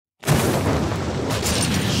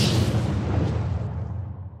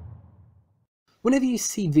Whenever you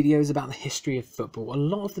see videos about the history of football, a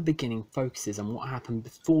lot of the beginning focuses on what happened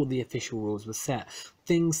before the official rules were set.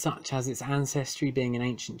 Things such as its ancestry being in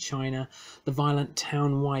ancient China, the violent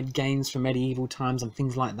town-wide games from medieval times and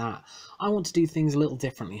things like that. I want to do things a little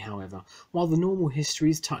differently, however. While the normal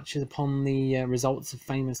histories touch upon the results of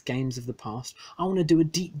famous games of the past, I want to do a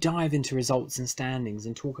deep dive into results and standings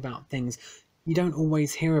and talk about things you don't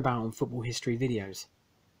always hear about on football history videos.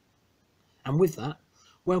 And with that,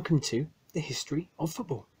 welcome to the history of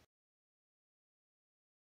football.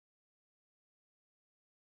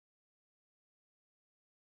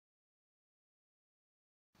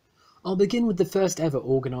 I'll begin with the first ever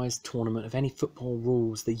organised tournament of any football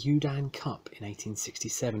rules, the Youdan Cup in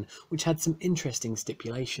 1867, which had some interesting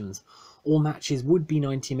stipulations. All matches would be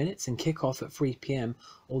 90 minutes and kick off at 3 PM,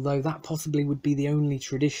 although that possibly would be the only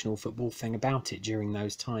traditional football thing about it during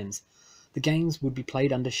those times. The games would be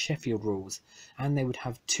played under Sheffield rules, and they would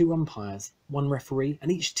have 2 umpires, 1 referee, and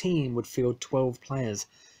each team would field 12 players.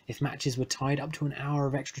 If matches were tied, up to an hour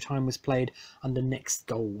of extra time was played under next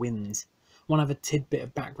goal wins. One other tidbit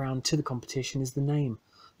of background to the competition is the name.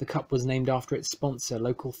 The cup was named after its sponsor,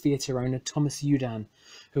 local theatre owner Thomas Youdan,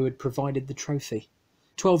 who had provided the trophy.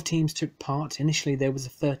 12 teams took part. Initially there was a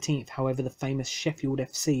 13th, however the famous Sheffield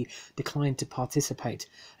FC declined to participate,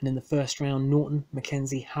 and in the first round Norton,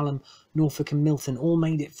 Mackenzie, Hallam, Norfolk and Milton all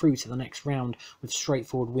made it through to the next round with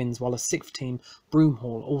straightforward wins, while a 6th team,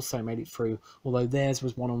 Broomhall, also made it through, although theirs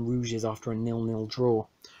was won on Rouges after a 0-0 draw.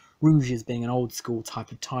 Rouges being an old school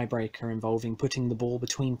type of tiebreaker involving putting the ball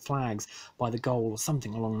between flags by the goal or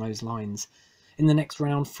something along those lines. In the next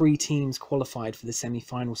round, 3 teams qualified for the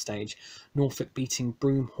semi-final stage, Norfolk beating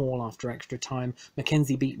Broomhall after extra time,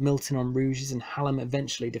 Mackenzie beat Milton on Rouges, and Hallam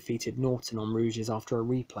eventually defeated Norton on Rouges after a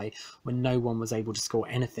replay when no one was able to score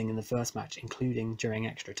anything in the first match, including during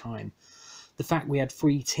extra time. The fact we had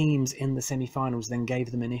 3 teams in the semi-finals then gave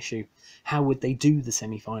them an issue. How would they do the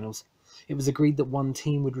semi-finals? It was agreed that one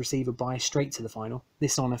team would receive a bye straight to the final.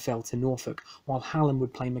 This honour fell to Norfolk, while Hallam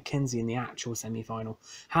would play Mackenzie in the actual semi-final.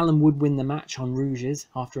 Hallam would win the match on Rouges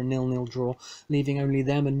after a 0-0 draw, leaving only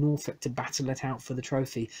them and Norfolk to battle it out for the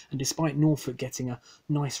trophy, and despite Norfolk getting a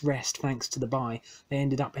nice rest thanks to the bye, they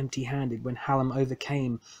ended up empty-handed when Hallam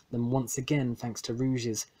overcame them once again thanks to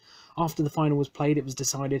Rouges. After the final was played, it was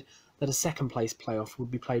decided that a second-place playoff would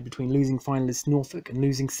be played between losing finalists Norfolk and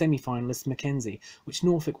losing semi-finalists Mackenzie, which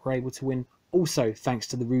Norfolk were able to win also thanks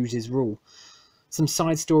to the Rouges rule. Some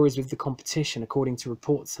side stories with the competition, according to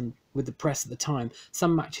reports and with the press at the time,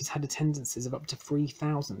 some matches had attendances of up to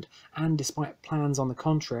 3,000, and despite plans on the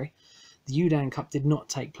contrary, the Youdan Cup did not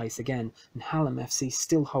take place again, and Hallam FC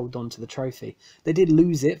still hold on to the trophy. They did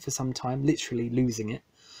lose it for some time, literally losing it,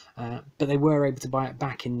 but they were able to buy it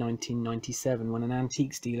back in 1997 when an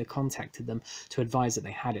antiques dealer contacted them to advise that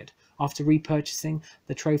they had it. After repurchasing,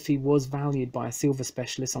 the trophy was valued by a silver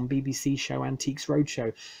specialist on BBC show Antiques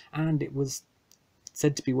Roadshow, and it was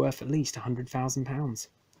said to be worth at least £100,000.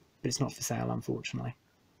 But it's not for sale, unfortunately.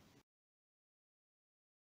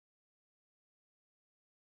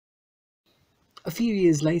 A few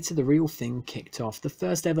years later, the real thing kicked off, the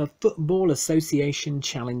first ever Football Association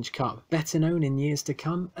Challenge Cup, better known in years to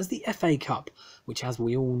come as the FA Cup, which as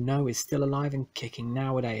we all know is still alive and kicking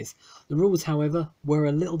nowadays. The rules, however, were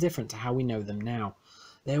a little different to how we know them now.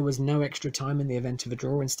 There was no extra time in the event of a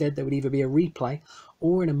draw. Instead, there would either be a replay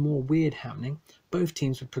or, in a more weird happening, both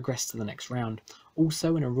teams would progress to the next round.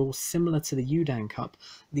 Also, in a rule similar to the Youdan Cup,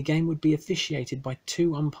 the game would be officiated by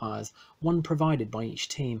 2 umpires, one provided by each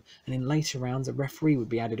team, and in later rounds a referee would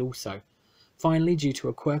be added also. Finally, due to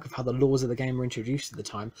a quirk of how the laws of the game were introduced at the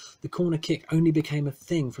time, the corner kick only became a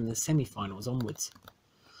thing from the semi-finals onwards.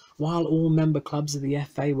 While all member clubs of the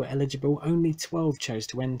FA were eligible, only 12 chose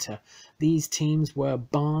to enter. These teams were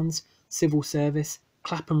Barnes, Civil Service,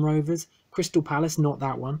 Clapham Rovers, Crystal Palace, not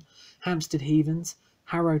that one, Hampstead Heathens,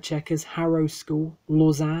 Harrow Checkers, Harrow School,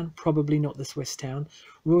 Lausanne, probably not the Swiss town,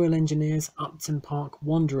 Royal Engineers, Upton Park,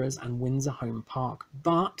 Wanderers and Windsor Home Park.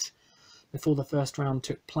 But before the first round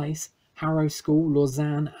took place, Harrow School,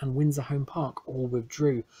 Lausanne and Windsor Home Park all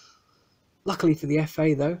withdrew. Luckily for the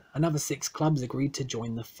FA though, another 6 clubs agreed to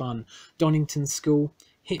join the fun. Donington School,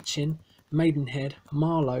 Hitchin, Maidenhead,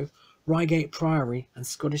 Marlow, Reigate Priory and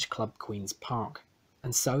Scottish club Queen's Park.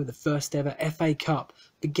 And so the first ever FA Cup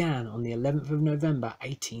began on the 11th of November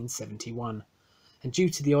 1871. And due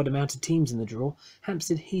to the odd amount of teams in the draw,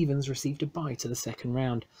 Hampstead Heathens received a bye to the second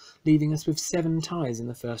round, leaving us with 7 ties in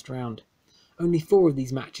the first round. Only 4 of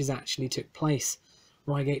these matches actually took place.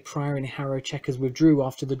 Reigate Priory and Harrow Checkers withdrew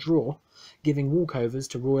after the draw, giving walkovers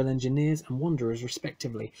to Royal Engineers and Wanderers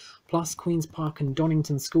respectively. Plus, Queen's Park and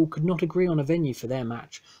Donington School could not agree on a venue for their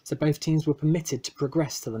match, so both teams were permitted to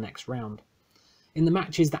progress to the next round. In the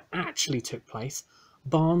matches that actually took place,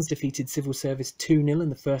 Barnes defeated Civil Service 2-0 in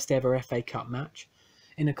the first ever FA Cup match.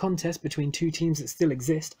 In a contest between two teams that still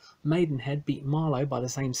exist, Maidenhead beat Marlow by the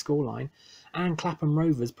same scoreline, and Clapham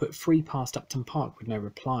Rovers put 3 past Upton Park with no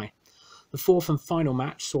reply. The fourth and final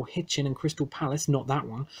match saw Hitchin and Crystal Palace, not that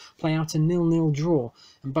one, play out a 0-0 draw,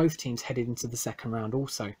 and both teams headed into the second round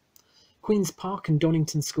also. Queen's Park and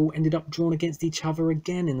Donington School ended up drawn against each other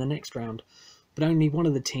again in the next round, but only one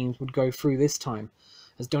of the teams would go through this time,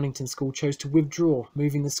 as Donington School chose to withdraw,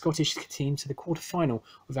 moving the Scottish team to the quarter-final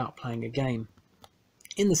without playing a game.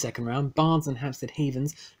 In the second round, Barnes and Hampstead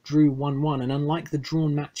Heathens drew 1-1, and unlike the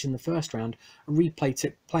drawn match in the first round, a replay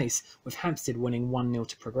took place, with Hampstead winning 1-0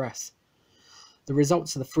 to progress. The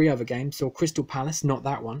results of the 3 other games saw Crystal Palace, not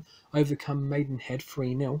that one, overcome Maidenhead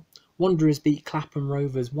 3-0, Wanderers beat Clapham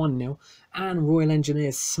Rovers 1-0, and Royal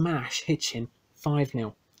Engineers smash Hitchin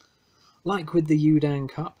 5-0. Like with the Youdan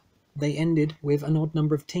Cup, they ended with an odd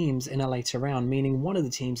number of teams in a later round, meaning one of the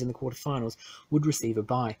teams in the quarterfinals would receive a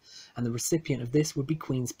bye, and the recipient of this would be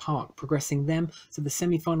Queen's Park, progressing them to the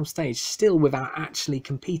semi-final stage, still without actually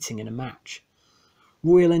competing in a match.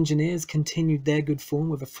 Royal Engineers continued their good form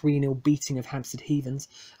with a 3-0 beating of Hampstead Heathens,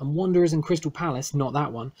 and Wanderers and Crystal Palace, not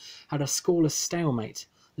that one, had a scoreless stalemate.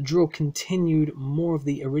 The draw continued more of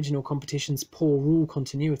the original competition's poor rule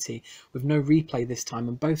continuity, with no replay this time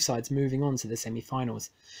and both sides moving on to the semi-finals,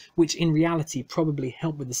 which in reality probably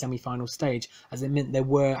helped with the semi-final stage, as it meant there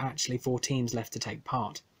were actually 4 teams left to take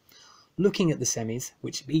part. Looking at the semis,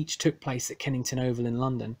 which each took place at Kennington Oval in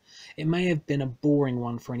London, it may have been a boring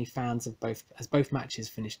one for any fans of both, as both matches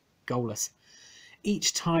finished goalless.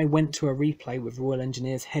 Each tie went to a replay, with Royal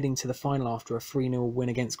Engineers heading to the final after a 3-0 win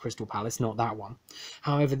against Crystal Palace, not that one.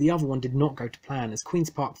 However, the other one did not go to plan, as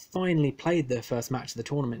Queen's Park finally played their first match of the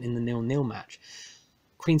tournament in the 0-0 match.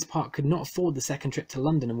 Queen's Park could not afford the second trip to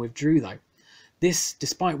London and withdrew though. This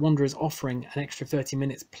despite Wanderers offering an extra 30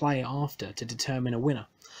 minutes play after to determine a winner.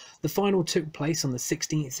 The final took place on the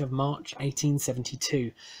 16th of March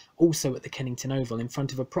 1872, also at the Kennington Oval, in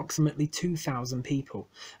front of approximately 2,000 people,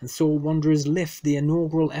 and saw Wanderers lift the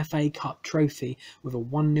inaugural FA Cup trophy with a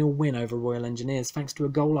 1-0 win over Royal Engineers, thanks to a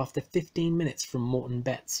goal after 15 minutes from Morton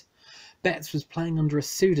Betts. Betts was playing under a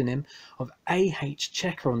pseudonym of A.H.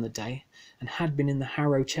 Checker on the day, and had been in the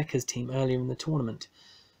Harrow Checkers team earlier in the tournament.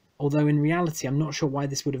 Although in reality I'm not sure why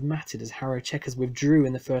this would have mattered, as Harrow Checkers withdrew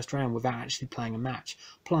in the first round without actually playing a match.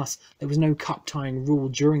 Plus, there was no cup tying rule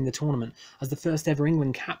during the tournament, as the first ever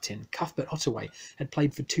England captain, Cuthbert Ottaway, had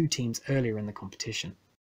played for 2 teams earlier in the competition.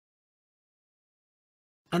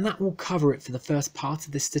 And that will cover it for the first part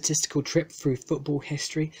of this statistical trip through football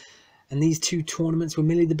history. And these 2 tournaments were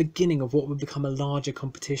merely the beginning of what would become a larger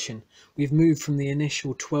competition. We've moved from the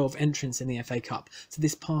initial 12 entrants in the FA Cup to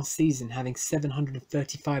this past season having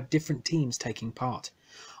 735 different teams taking part.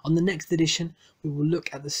 On the next edition, we will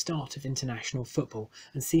look at the start of international football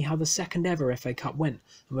and see how the second ever FA Cup went,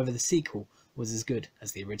 and whether the sequel was as good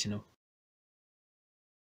as the original.